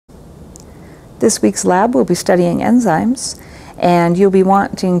This week's lab will be studying enzymes, and you'll be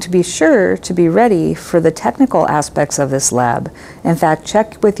wanting to be sure to be ready for the technical aspects of this lab. In fact,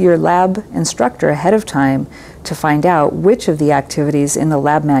 check with your lab instructor ahead of time to find out which of the activities in the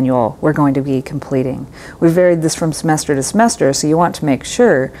lab manual we're going to be completing. We've varied this from semester to semester, so you want to make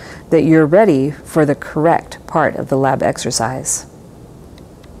sure that you're ready for the correct part of the lab exercise.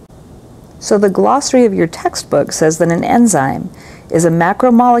 So the glossary of your textbook says that an enzyme is a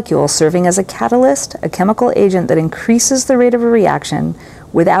macromolecule serving as a catalyst, a chemical agent that increases the rate of a reaction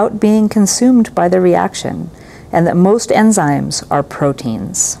without being consumed by the reaction, and that most enzymes are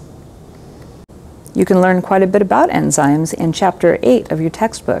proteins. You can learn quite a bit about enzymes in Chapter 8 of your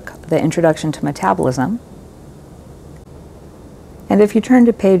textbook, The Introduction to Metabolism. And if you turn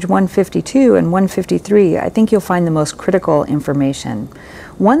to page 152 and 153, I think you'll find the most critical information.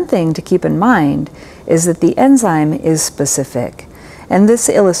 One thing to keep in mind is that the enzyme is specific. And this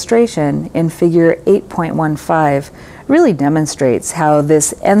illustration in figure 8.15 really demonstrates how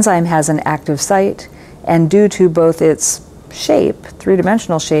this enzyme has an active site, and due to both its shape,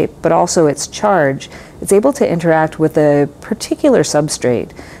 three-dimensional shape, but also its charge, it's able to interact with a particular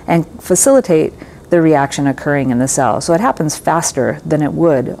substrate and facilitate the reaction occurring in the cell. So it happens faster than it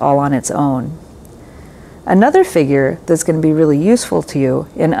would all on its own. Another figure that's going to be really useful to you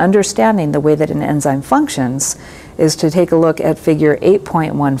in understanding the way that an enzyme functions is to take a look at figure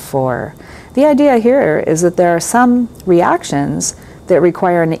 8.14. The idea here is that there are some reactions that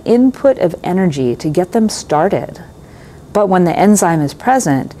require an input of energy to get them started. But when the enzyme is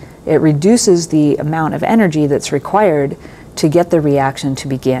present, it reduces the amount of energy that's required to get the reaction to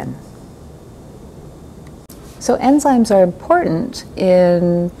begin. So enzymes are important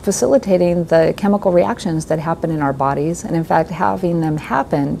in facilitating the chemical reactions that happen in our bodies, and in fact having them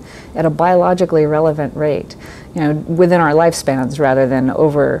happen at a biologically relevant rate, within our lifespans rather than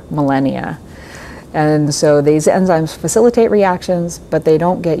over millennia. And so these enzymes facilitate reactions, but they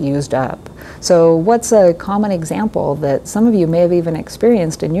don't get used up. So what's a common example that some of you may have even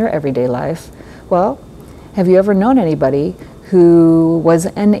experienced in your everyday life? Well, have you ever known anybody who was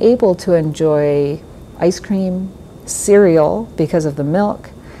unable to enjoy ice cream, cereal because of the milk,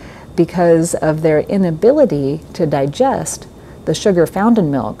 because of their inability to digest the sugar found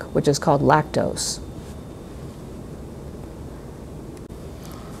in milk, which is called lactose?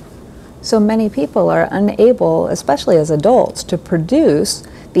 So many people are unable, especially as adults, to produce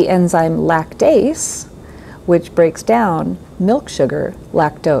the enzyme lactase, which breaks down milk sugar,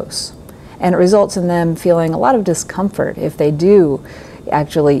 lactose. And it results in them feeling a lot of discomfort if they do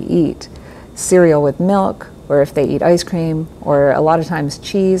actually eat cereal with milk, or if they eat ice cream, or a lot of times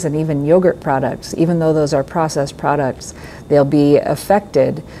cheese and even yogurt products. Even though those are processed products, they'll be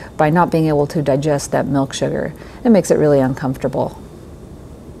affected by not being able to digest that milk sugar. It makes it really uncomfortable.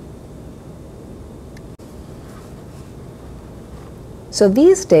 So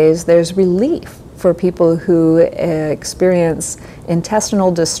these days, there's relief for people who experience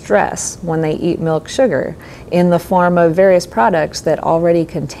intestinal distress when they eat milk sugar in the form of various products that already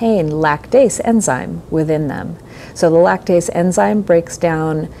contain lactase enzyme within them. So the lactase enzyme breaks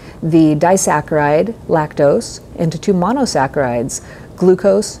down the disaccharide lactose into two monosaccharides,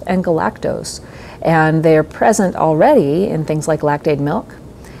 glucose and galactose. And they are present already in things like Lactaid milk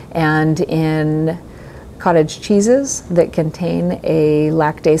and in cottage cheeses that contain a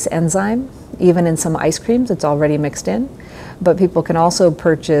lactase enzyme. Even in some ice creams, it's already mixed in. But people can also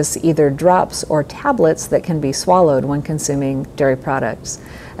purchase either drops or tablets that can be swallowed when consuming dairy products.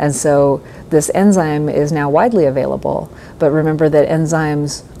 And so this enzyme is now widely available. But remember that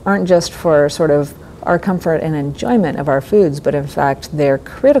enzymes aren't just for sort of our comfort and enjoyment of our foods, but in fact they're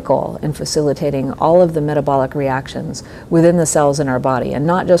critical in facilitating all of the metabolic reactions within the cells in our body, and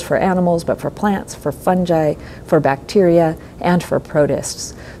not just for animals, but for plants, for fungi, for bacteria, and for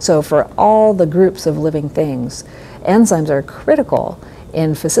protists. So for all the groups of living things, enzymes are critical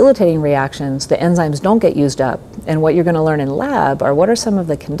in facilitating reactions. The enzymes don't get used up, and what you're going to learn in lab are what are some of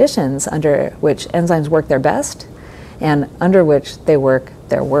the conditions under which enzymes work their best and under which they work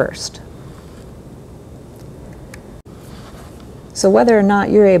their worst. So whether or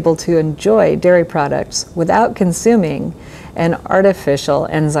not you're able to enjoy dairy products without consuming an artificial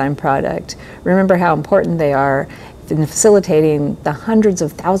enzyme product, remember how important they are in facilitating the hundreds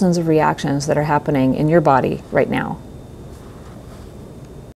of thousands of reactions that are happening in your body right now.